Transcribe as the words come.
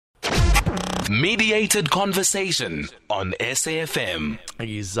Mediated Conversation on SAFM.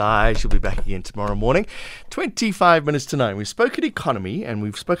 Zai, she'll be back again tomorrow morning. 25 minutes to 9. We've spoken economy and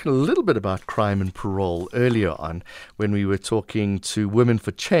we've spoken a little bit about crime and parole earlier on when we were talking to Women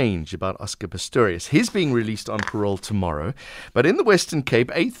for Change about Oscar Pistorius. He's being released on parole tomorrow. But in the Western Cape,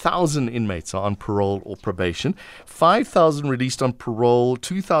 8,000 inmates are on parole or probation. 5,000 released on parole,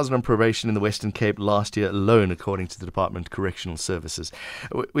 2,000 on probation in the Western Cape last year alone, according to the Department of Correctional Services.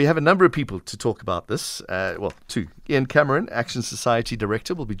 We have a number of people to talk about this. Two. Ian Cameron, Action Society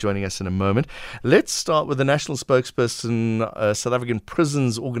Director, will be joining us in a moment. Let's start with the national spokesperson, South African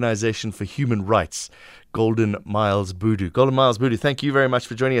Prisons Organisation for Human Rights, Golden Miles Bhudu. Golden Miles Bhudu, thank you very much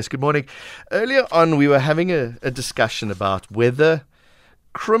for joining us. Good morning. Earlier on, we were having a discussion about whether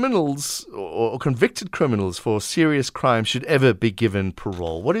criminals or convicted criminals for serious crimes should ever be given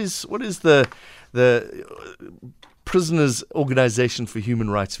parole. What is the Prisoners Organisation for Human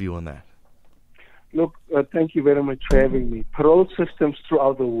Rights view on that? Look, thank you very much for having me. Parole systems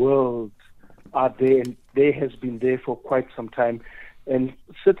throughout the world are there, and they has been there for quite some time. And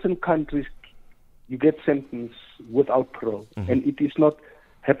certain countries, you get sentenced without parole, and it is not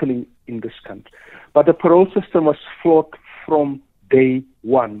happening in this country. But the parole system was flawed from day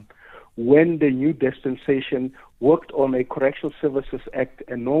one, when the new dispensation worked on a Correctional Services Act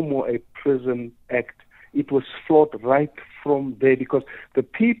and no more a Prison Act. It was flawed right from there, because the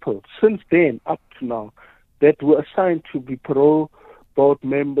people since then up to now that were assigned to be parole board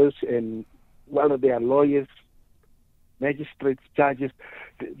members and whether they are lawyers, magistrates, judges,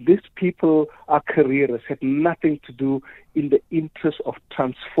 these people are careerists, had nothing to do in the interest of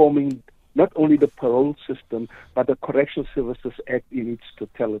transforming not only the parole system, but the Correctional Services Act in its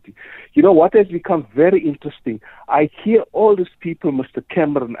totality. You know, what has become very interesting, I hear all these people, Mr.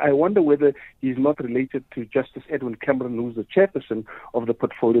 Cameron, I wonder whether he's not related to Justice Edwin Cameron, who's the chairperson of the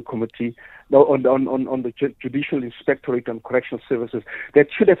Portfolio Committee, on the Judicial Inspectorate on Correctional Services, that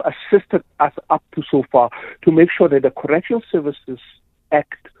should have assisted us up to so far to make sure that the Correctional Services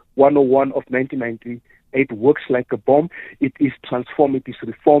Act 101 of 1990 it works like a bomb. It is transformed, it is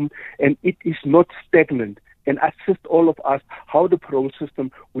reformed, and it is not stagnant. And assist all of us how the parole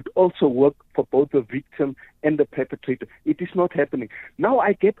system would also work for both the victim and the perpetrator. It is not happening. Now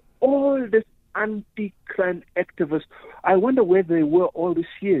I get all these anti-crime activists. I wonder where they were all these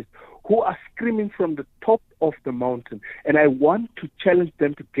years, who are screaming from the top of the mountain. And I want to challenge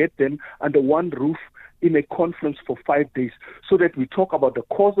them to get them under one roof in a conference for 5 days, so that we talk about the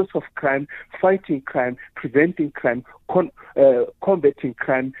causes of crime, fighting crime, preventing crime, combating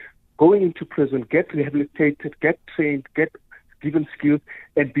crime, going into prison, get rehabilitated, get trained, get given skills,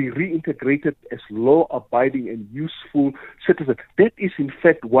 and be reintegrated as law-abiding and useful citizens. That is, in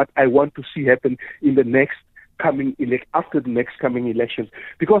fact, what I want to see happen in the next after the next coming elections,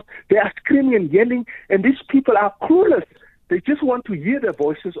 because they are screaming and yelling, and these people are clueless. They just want to hear their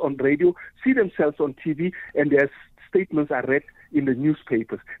voices on radio, see themselves on TV, and their statements are read in the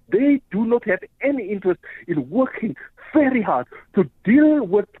newspapers. They do not have any interest in working very hard to deal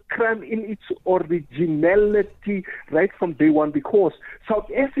with crime in its originality right from day one, because South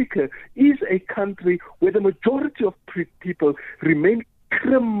Africa is a country where the majority of people remain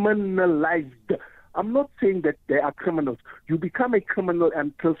criminalized. I'm not saying that they are criminals. You become a criminal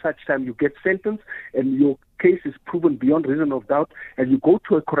until such time you get sentenced and your case is proven beyond reason of doubt, and you go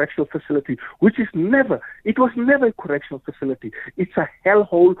to a correctional facility, which was never a correctional facility. It's a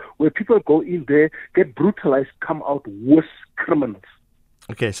hellhole where people go in there, get brutalized, come out worse criminals.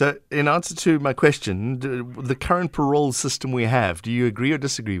 Okay, so in answer to my question, the current parole system we have, do you agree or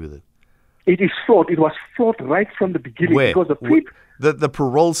disagree with it? It is flawed. It was flawed right from the beginning. Where? Because the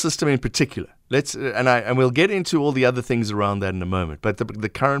parole system in particular. And we'll get into all the other things around that in a moment. But the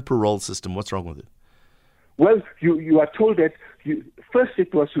current parole system, what's wrong with it? Well, you are told that first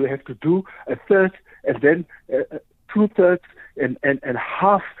it was you have to do a third, and then 2/3, and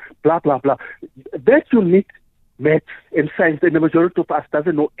half, blah blah blah. That you need math and science, and the majority of us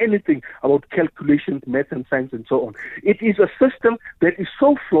doesn't know anything about calculations, math and science and so on. It is a system that is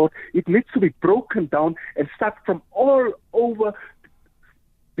so flawed, it needs to be broken down and start from all over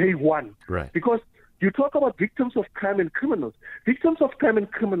day one. Right. Because you talk about victims of crime and criminals. Victims of crime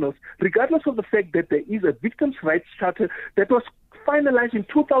and criminals, regardless of the fact that there is a Victims' Rights Charter that was finalized in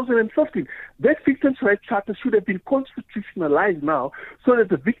 2015, that Victims' Rights Charter should have been constitutionalized now, so that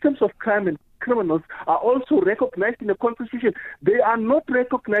the victims of crime and criminals are also recognized in the Constitution. They are not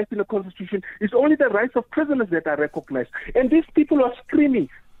recognized in the Constitution. It's only the rights of prisoners that are recognized. And these people are screaming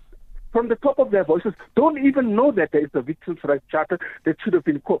from the top of their voices, don't even know that there is a Victims' Rights Charter that should have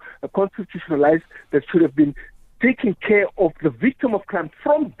been constitutionalized, that should have been taking care of the victim of crime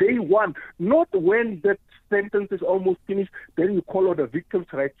from day one, not when that sentence is almost finished, then you call out a victim's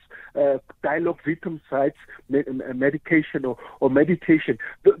rights, dialogue, victim's rights, medication or meditation.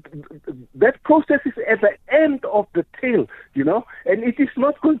 That process is at the end of the tail, and it is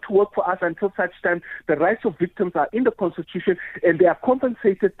not going to work for us until such time the rights of victims are in the Constitution and they are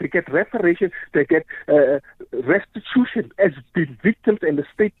compensated, they get reparation, they get restitution as the victims, and the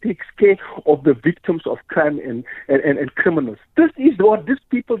state takes care of the victims of crime and criminals. This is what these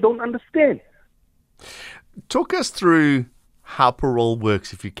people don't understand. Talk us through how parole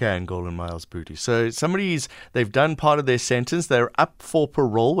works, if you can, Golden Miles Bhudu. So they've done part of their sentence, they're up for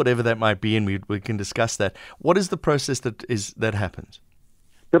parole, whatever that might be, and we can discuss that. What is the process that happens?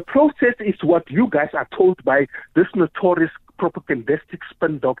 The process is what you guys are told by this notorious propagandistic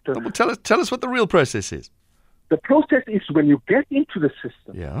spin doctor. Well, tell us what the real process is. The process is when you get into the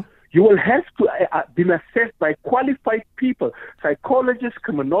system. Yeah. You will have to be assessed by qualified people, psychologists,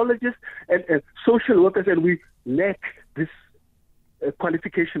 criminologists, and social workers, and we lack this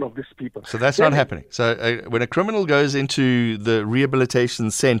qualification of these people. So that's not happening. So when a criminal goes into the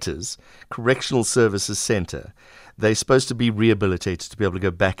rehabilitation centers, correctional services center, they're supposed to be rehabilitated to be able to go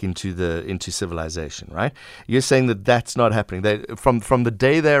back into civilization, right? You're saying that that's not happening. From the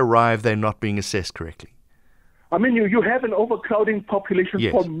day they arrive, they're not being assessed correctly. I mean, you have an overcrowding population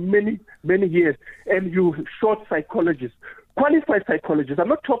for many, many years, and you short psychologists, qualified psychologists. I'm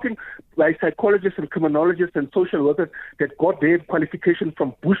not talking like psychologists and criminologists and social workers that got their qualification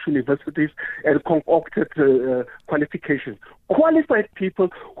from Bush universities and concocted qualifications. Qualified people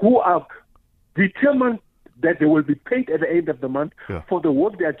who are determined that they will be paid at the end of the month for the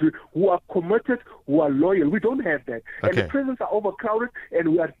work they are doing, who are committed, who are loyal. We don't have that. Okay. And the prisons are overcrowded, and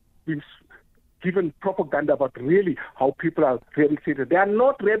we are being given propaganda about really how people are rehabilitated. They are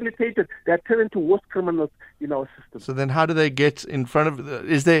not rehabilitated. They are turned into worse criminals in our system. So then how do they get in front of...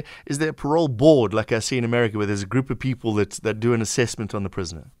 Is there a parole board like I see in America where there's a group of people that do an assessment on the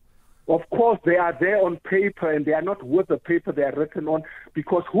prisoner? Of course, they are there on paper, and they are not worth the paper they are written on,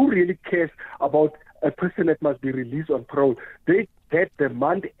 because who really cares about a person that must be released on parole? They get the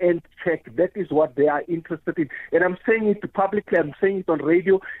month-end check. That is what they are interested in. And I'm saying it publicly, I'm saying it on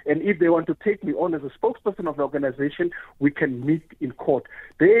radio, and if they want to take me on as a spokesperson of the organization, we can meet in court.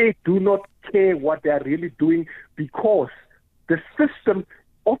 They do not care what they are really doing, because the system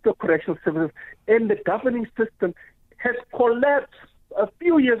of the correctional services and the governing system has collapsed a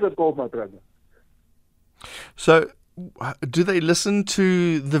few years ago, my brother. So do they listen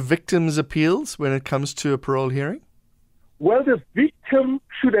to the victim's appeals when it comes to a parole hearing? Well, the victim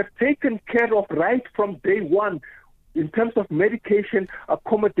should have taken care of right from day one, in terms of medication,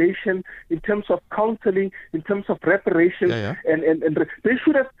 accommodation, in terms of counseling, in terms of reparation. And they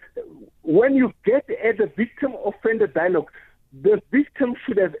should have, when you get at the victim-offender dialogue, the victim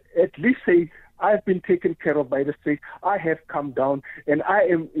should have at least say, I've been taken care of by the state, I have come down, and I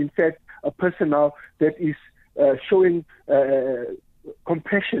am, in fact, a person now that is showing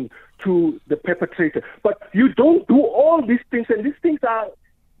compassion to the perpetrator. But you don't do all these things, and these things are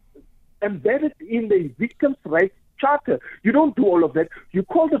embedded in the victim's rights charter. You don't do all of that. You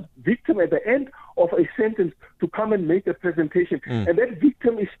call the victim at the end of a sentence to come and make a presentation, and that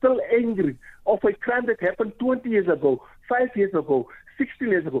victim is still angry of a crime that happened 20 years ago, 5 years ago, 16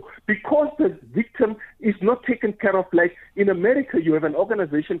 years ago, because the victim is not taken care of. Like in America, you have an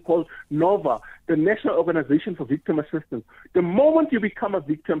organization called NOVA, the National Organization for Victim Assistance. The moment you become a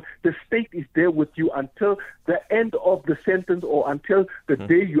victim, the state is there with you until the end of the sentence, or until the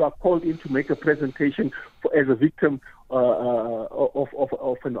day you are called in to make a presentation as a victim of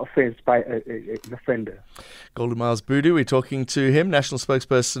an offense by an offender. Golden Miles Bhudu, we're talking to him, National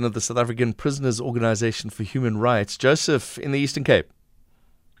Spokesperson of the South African Prisoners Organisation for Human Rights. Joseph in the Eastern Cape.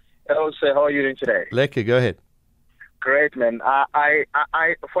 Hello, sir. How are you doing today? Lekker, go ahead. Great, man. I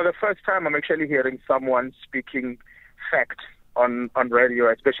for the first time, I'm actually hearing someone speaking fact on radio,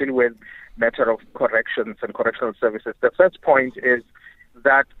 especially with matter of corrections and correctional services. The first point is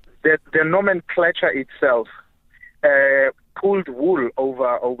that the nomenclature itself pulled wool over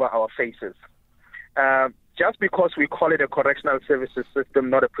our faces. Just because we call it a correctional services system,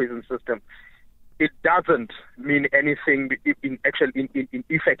 not a prison system, it doesn't mean anything in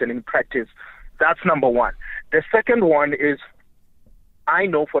effect and in practice. That's number one. The second one is, I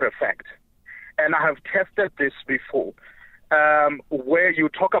know for a fact, and I have tested this before, where you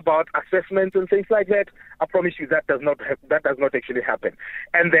talk about assessments and things like that. I promise you that does not actually happen.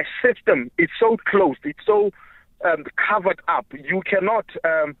 And the system is so closed, it's so covered up. You cannot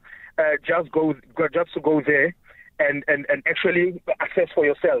just go there and actually assess for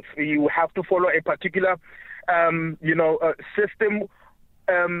yourself. You have to follow a particular system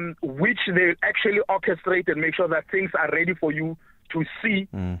which they actually orchestrate and make sure that things are ready for you to see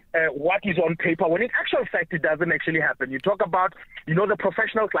what is on paper, when in actual fact it doesn't actually happen. You talk about, the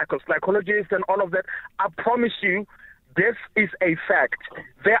professionals like psychologists and all of that. I promise you, this is a fact.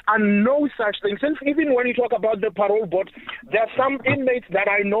 There are no such things. And even when you talk about the parole board, there are some inmates that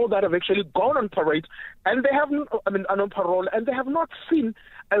I know that have actually gone on parade, and they have, on parole, and they have not seen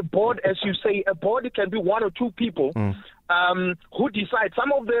a board, as you say. A board, it can be one or two people who decide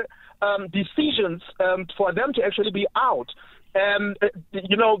some of the decisions for them to actually be out. They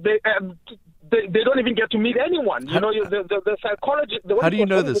don't even get to meet anyone. The psychologist. How do you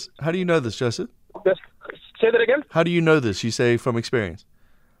know this? How do you know this, Joseph? Say that again. How do you know this? You say from experience.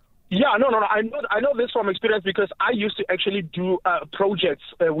 Yeah, no. I know this from experience because I used to actually do projects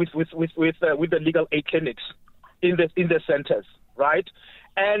with the legal aid clinics in the centers, right?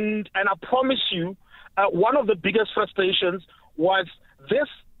 And I promise you, one of the biggest frustrations was this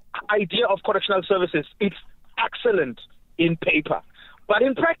idea of correctional services. It's excellent in paper, but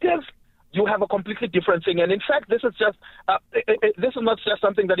in practice, you have a completely different thing. And in fact, this is not just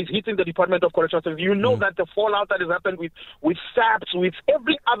something that is hitting the Department of Correctional Services. You know that the fallout that has happened with SAPS, with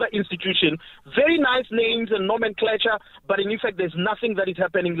every other institution, very nice names and nomenclature, but in fact, there's nothing that is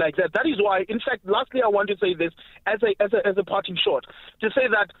happening like that. That is why, in fact, lastly, I want to say this as a parting shot, to say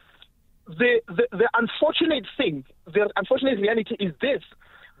that the unfortunate thing, the unfortunate reality is this,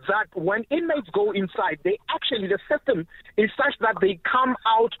 that when inmates go inside, the system is such that they come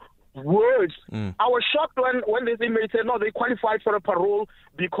out worse. I was shocked when this inmate said, no, they qualified for a parole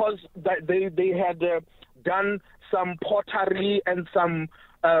because they had done some pottery and some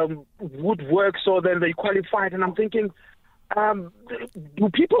woodwork, so then they qualified. And I'm thinking, do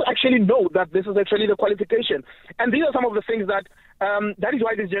people actually know that this is actually the qualification? And these are some of the things that is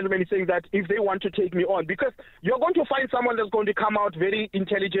why this gentleman is saying that if they want to take me on, because you're going to find someone that's going to come out very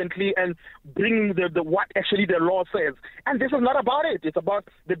intelligently and bring the what actually the law says. And this is not about it. It's about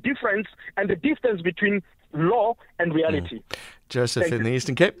the difference and the distance between law and reality. Joseph in the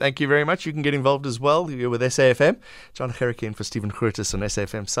Eastern Cape, thank you very much. You can get involved as well. You're with SAFM. John Gericke in for Stephen Curtis on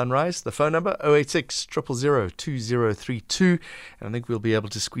SAFM Sunrise. The phone number 086 000 2032. And I think we'll be able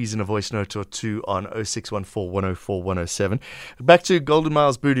to squeeze in a voice note or two on 0614 104 107. Back to Golden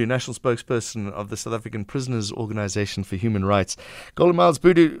Miles Bhudu, National Spokesperson of the South African Prisoners Organisation for Human Rights. Golden Miles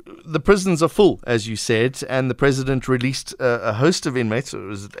Bhudu, the prisons are full, as you said, and the President released a host of inmates, it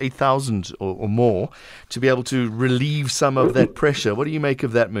was 8,000 or more, to be able to relieve some of that pressure. What do you make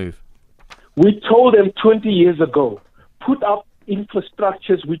of that move? We told them 20 years ago, put up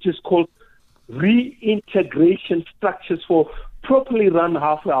infrastructures which is called reintegration structures for properly run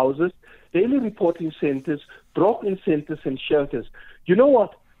halfway houses, daily reporting centers, drop-in centers and shelters. You know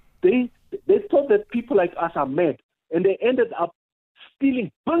what? They thought that people like us are mad, and they ended up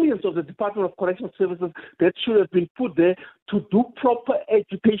stealing billions of the Department of Correctional Services that should have been put there to do proper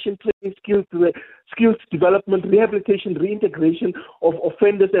education, training, skills development, rehabilitation, reintegration of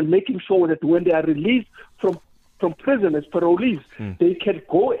offenders, and making sure that when they are released from prison as parolees, they can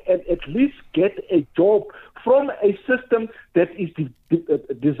go and at least get a job from a system that is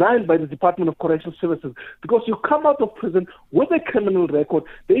designed by the Department of Correctional Services. Because you come out of prison with a criminal record,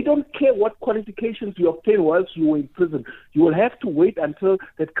 they don't care what qualifications you obtain whilst you were in prison. You will have to wait until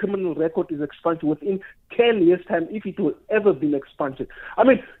that criminal record is expunged within 10 years' time, if it will ever be expunged. I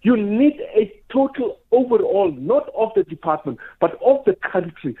mean, you need a total overall, not of the department, but of the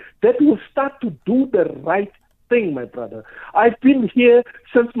country, that will start to do the right thing, my brother. I've been here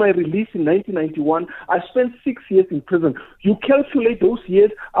since my release in 1991. I spent 6 years in prison. You calculate those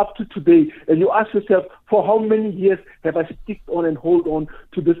years up to today, and you ask yourself, for how many years have I sticked on and hold on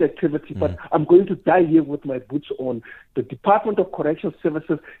to this activity? But I'm going to die here with my boots on. The Department of Correctional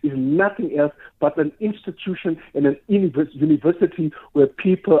Services is nothing else but an institution and an university where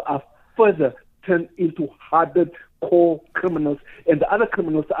people are further turned into hardened core criminals, and the other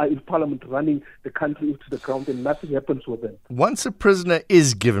criminals are in parliament running the country into the ground, and nothing happens with them. Once a prisoner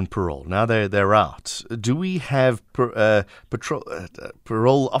is given parole, now they're out, do we have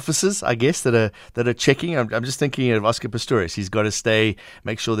parole officers, I guess, that are checking? I'm just thinking of Oscar Pistorius. He's got to stay,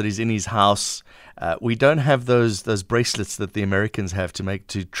 make sure that he's in his house. We don't have those bracelets that the Americans have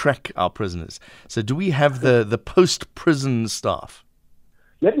to track our prisoners. So do we have the post-prison staff?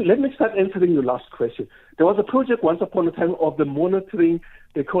 Let me start answering your last question. There was a project once upon a time of the monitoring,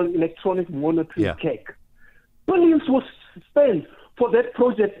 they call it electronic monitoring gag. Billions was spent for that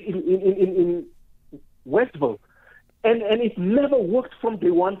project in Westville. And it never worked from day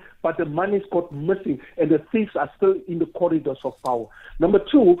one, but the money's got missing, and the thieves are still in the corridors of power. Number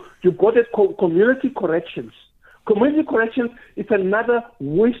two, you've got community corrections. Community corrections is another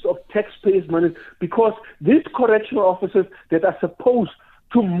waste of taxpayers' money, because these correctional officers that are supposed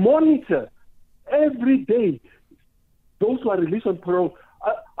to monitor every day those who are released on parole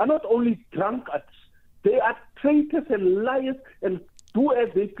are not only drunkards, they are traitors and liars and do as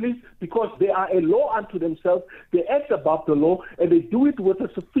they please, because they are a law unto themselves. They act above the law, and they do it with a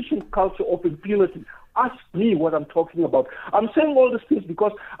sufficient culture of impunity. Ask me what I'm talking about. I'm saying all these things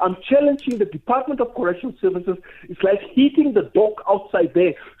because I'm challenging the Department of Correctional Services. It's like heating the dog outside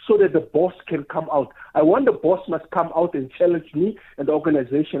there so that the boss can come out. I want the boss must come out and challenge me and the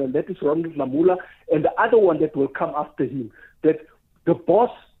organization, and that is Ronald Namula, and the other one that will come after him. That the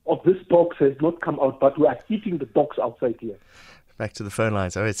boss of this box has not come out, but we are heating the dogs outside here. Back to the phone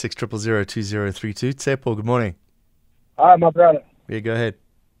lines, 086 000 2032. Tsepo, good morning. Hi, my brother. Yeah, go ahead.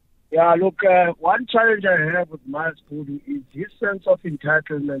 Yeah, look, one challenge I have with Miles Bhudu is his sense of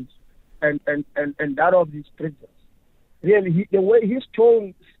entitlement and that of his prisoners. Really, the way his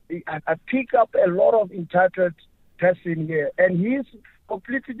tone, I pick up a lot of entitled person here, and he's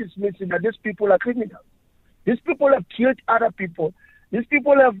completely dismissing that these people are criminals. These people have killed other people. These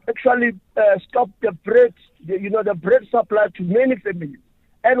people have actually stopped the bread, the bread supply to many families.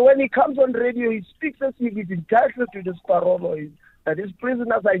 And when he comes on radio, he speaks as if he's entitled to this parole, that his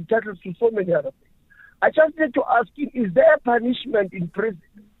prisoners are entitled to so many other things. I just need to ask him, is there a punishment in prison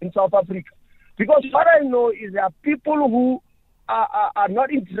in South Africa? Because what I know is there are people who are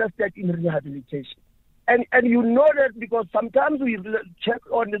not interested in rehabilitation. And you know that because sometimes we check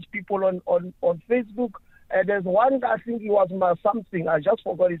on these people on Facebook. There's one, I think he was something, I just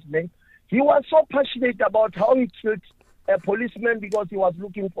forgot his name. He was so passionate about how he killed a policeman because he was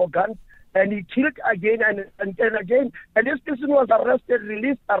looking for guns, and he killed again and again. And this person was arrested,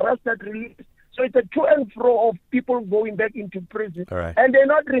 released, arrested, released. So it's a to and fro of people going back into prison. All right. And they're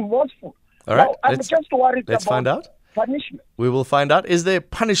not remorseful. All right. Now, I'm just worried let's about find out. punishment. We will find out. Is there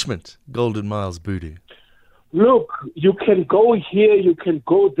punishment, Golden Miles Bhudu? Look, you can go here, you can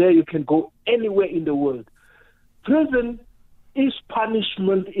go there, you can go anywhere in the world. Prison is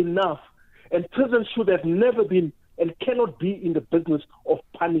punishment enough, and prison should have never been and cannot be in the business of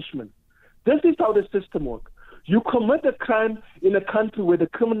punishment. This is how the system works. You commit a crime in a country where the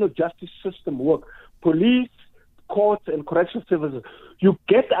criminal justice system works, police, courts, and correctional services. You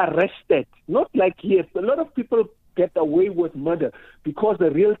get arrested, not like here. A lot of people get away with murder because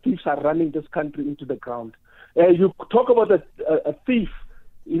the real thieves are running this country into the ground. You talk about a thief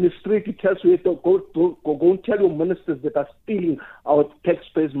in the street, he tells you to go and tell your ministers that are stealing our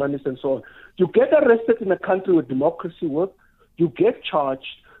taxpayers' money and so on. You get arrested in a country where democracy works, you get charged,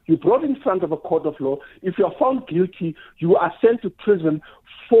 you're brought in front of a court of law. If you are found guilty, you are sent to prison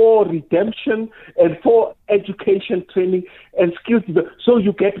for redemption and for education, training, and skills development. So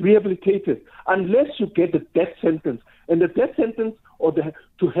you get rehabilitated, unless you get the death sentence. And the death sentence or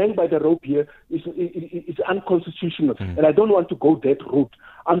to hang by the rope here is unconstitutional. And I don't want to go that route.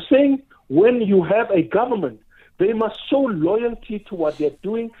 I'm saying when you have a government, they must show loyalty to what they're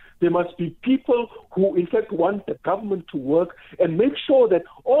doing. There must be people who, in fact, want the government to work and make sure that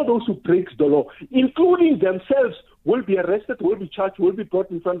all those who break the law, including themselves, will be arrested, will be charged, will be brought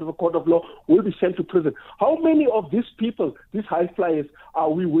in front of a court of law, will be sent to prison. How many of these people, these high flyers,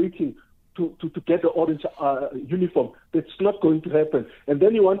 are we waiting to get the orange uniform? That's not going to happen. And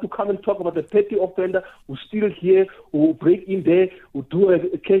then you want to come and talk about the petty offender who steal here, who break in there, who do a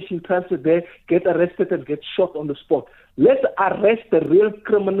cash in transfer there, get arrested and get shot on the spot. Let's arrest the real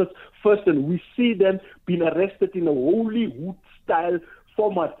criminals first, and we see them being arrested in a Hollywood style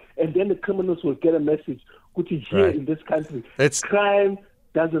format, and then the criminals will get a message. Here right. In this country, crime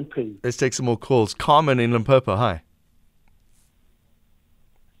doesn't pay. Let's take some more calls. Carmen in Limpopo, hi.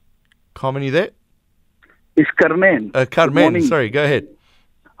 Carmen, you there? It's Carmen. Carmen, sorry, go ahead.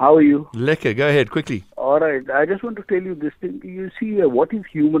 How are you? Lekker, go ahead, quickly. All right, I just want to tell you this thing. You see, what is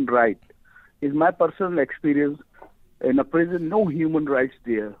human right? Is my personal experience. In a prison, no human rights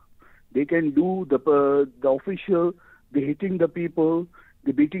there. They can do the official, they're hitting the people,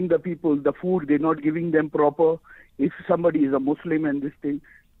 they're beating the people, the food, they're not giving them proper. If somebody is a Muslim and this thing,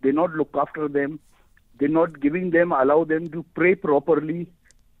 they not look after them. They're not giving them, allow them to pray properly.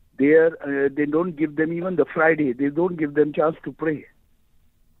 They don't give them even the Friday. They don't give them chance to pray.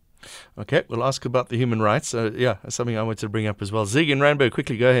 Okay, we'll ask about the human rights. That's something I want to bring up as well. Zig in Randburg,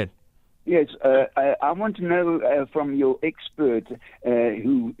 quickly, go ahead. Yes, I want to know from your expert,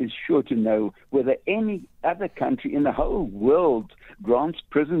 who is sure to know, whether any other country in the whole world grants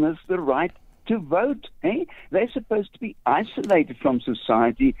prisoners the right to vote. They're supposed to be isolated from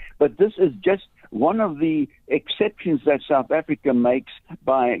society, but this is just one of the exceptions that South Africa makes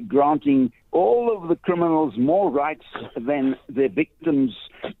by granting all of the criminals more rights than their victims,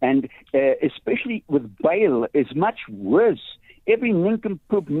 and especially with bail is much worse. Every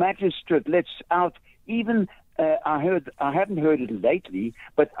nincompoop magistrate lets out even I haven't heard it lately,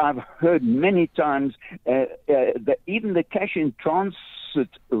 but I've heard many times that even the cash in transit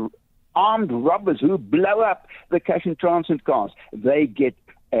armed robbers who blow up the cash in transit cars, they get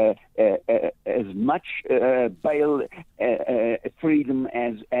as much bail freedom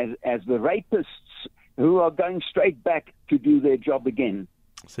as the rapists who are going straight back to do their job again.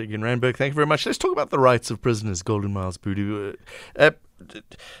 Sigyn Randberg, thank you very much. Let's talk about the rights of prisoners, Golden Miles Bhudu.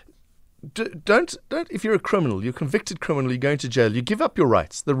 Don't if you're a criminal, you're a convicted criminal, you're going to jail, you give up your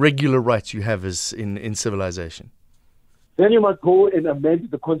rights, the regular rights you have as in civilization. Then you must go and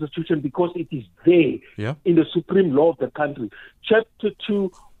amend the Constitution because it is there in the supreme law of the country. Chapter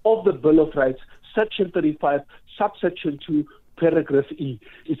 2 of the Bill of Rights, Section 35, subsection 2, paragraph E.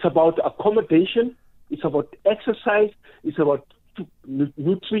 It's about accommodation, it's about exercise, it's about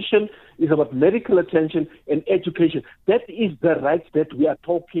nutrition, it's about medical attention and education. That is the rights that we are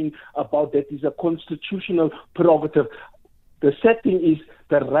talking about. That is a constitutional prerogative. The setting is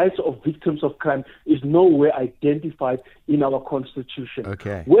the rights of victims of crime is nowhere identified in our Constitution.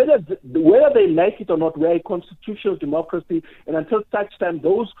 Okay. Whether they like it or not, we are a constitutional democracy, and until such time,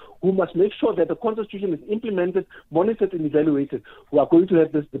 those who must make sure that the Constitution is implemented, monitored, and evaluated, we are going to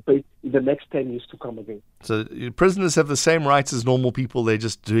have this debate in the next 10 years to come again. So prisoners have the same rights as normal people, they're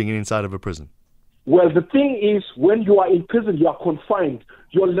just doing it inside of a prison? Well, the thing is, when you are in prison, you are confined.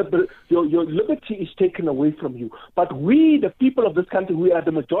 Your liberty is taken away from you. But we, the people of this country, we are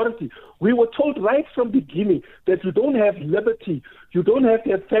the majority. We were told right from the beginning that you don't have liberty, you don't have to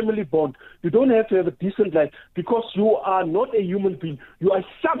have family bond, you don't have to have a decent life because you are not a human being. You are a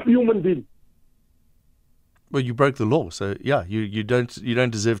subhuman being. Well, you broke the law, so yeah, you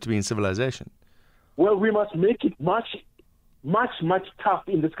don't deserve to be in civilization. Well, we must make it much tough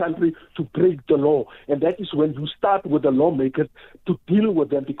in this country to break the law. And that is when you start with the lawmakers to deal with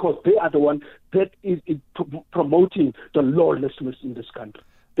them because they are the one that is promoting the lawlessness in this country.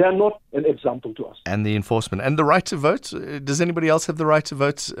 They are not an example to us. And the enforcement. And the right to vote? Does anybody else have the right to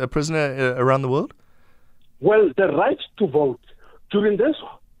vote, a prisoner around the world? Well, the right to vote. During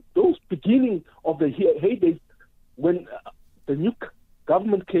those beginning of the heyday, when the new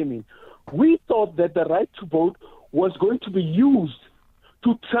government came in, we thought that the right to vote was going to be used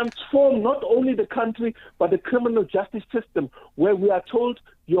to transform not only the country, but the criminal justice system, where we are told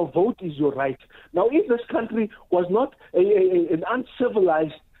your vote is your right. Now, if this country was not an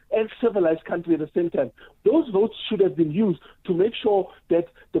uncivilized and civilized country at the same time, those votes should have been used to make sure that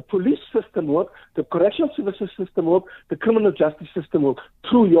the police system work, the correctional services system work, the criminal justice system work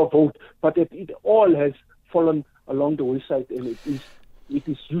through your vote. But it all has fallen along the wayside, and it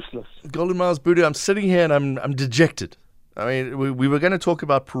is useless. Golden Miles Bhudu, I'm sitting here and I'm dejected. I mean, we were going to talk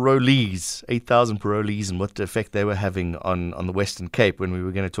about parolees, 8,000 parolees, and what effect they were having on the Western Cape when we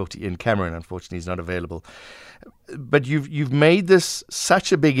were going to talk to Ian Cameron. Unfortunately, he's not available. But you've made this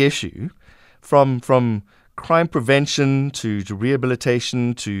such a big issue, from crime prevention to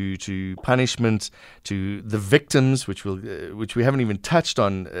rehabilitation to punishment to the victims, which we haven't even touched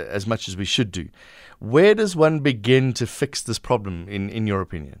on as much as we should do. Where does one begin to fix this problem, in your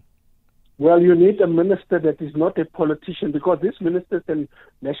opinion? Well, you need a minister that is not a politician, because these ministers and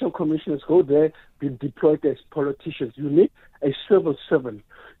national commissioners go there being deployed as politicians. You need a civil servant.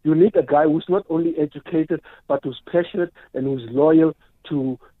 You need a guy who's not only educated, but who's passionate and who's loyal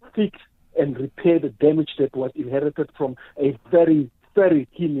to fix and repair the damage that was inherited from a very, very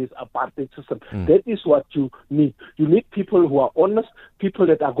heinous apartheid system. That is what you need. You need people who are honest, people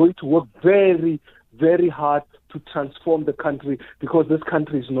that are going to work very, very hard to transform the country, because this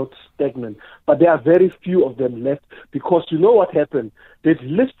country is not stagnant. But there are very few of them left, because you know what happened? They've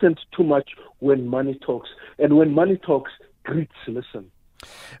listened too much when money talks. And when money talks, greeds listen.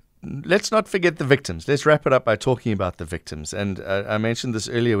 Let's not forget the victims. Let's wrap it up by talking about the victims. And I mentioned this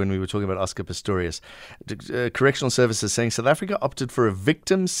earlier when we were talking about Oscar Pistorius. Correctional Services saying South Africa opted for a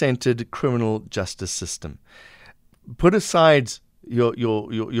victim-centered criminal justice system. Put aside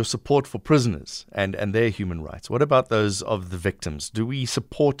your support for prisoners and their human rights. What about those of the victims? Do we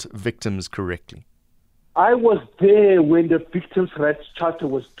support victims correctly? I was there when the Victims' Rights Charter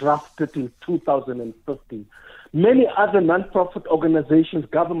was drafted in 2015. Many other non-profit organizations,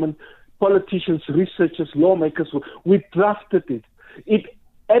 government, politicians, researchers, lawmakers, we drafted it.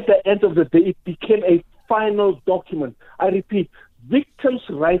 At the end of the day, it became a final document. I repeat, Victims'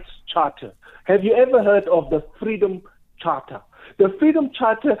 Rights Charter. Have you ever heard of the Freedom Charter? The Freedom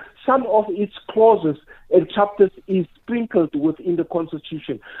Charter, some of its clauses and chapters is sprinkled within the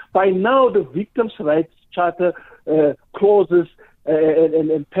Constitution. By now, the Victims' Rights Charter clauses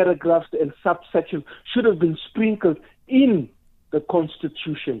and paragraphs and subsections should have been sprinkled in the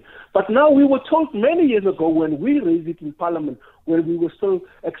Constitution. But now we were told many years ago when we raised it in Parliament, when we were still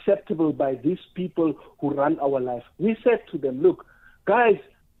acceptable by these people who run our life, we said to them, look, guys,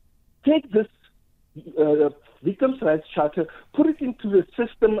 take this Victims' Rights Charter, put it into the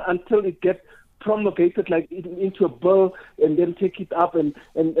system until it gets promulgated like into a bill, and then take it up and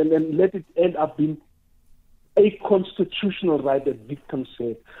let it end up being a constitutional right that victims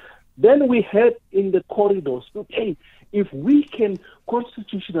said. Then we heard in the corridors, okay, if we can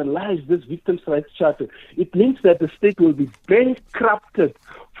constitutionalize this Victims' Rights Charter, it means that the state will be bankrupted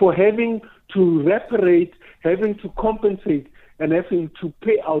for having to reparate, having to compensate, and having to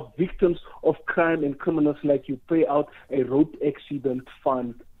pay out victims of crime and criminals like you pay out a road accident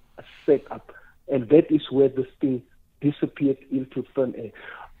fund set up. And that is where this thing disappeared into thin air.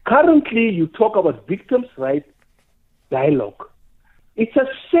 Currently, you talk about victims' rights dialogue. It's a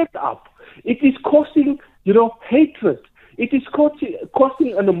setup. It is causing, hatred. It is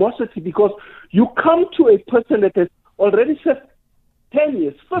causing animosity because you come to a person that has already served 10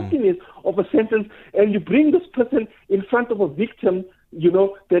 years, 15 years of a sentence, and you bring this person in front of a victim,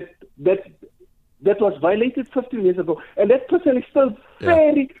 that was violated 15 years ago. And that person is still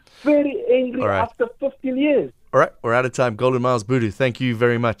very, very angry after 15 years. All right, we're out of time. Golden Miles Bhudu, thank you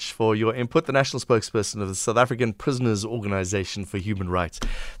very much for your input, the national spokesperson of the South African Prisoners Organisation for Human Rights.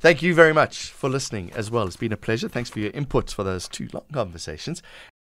 Thank you very much for listening as well. It's been a pleasure. Thanks for your input for those 2 long conversations.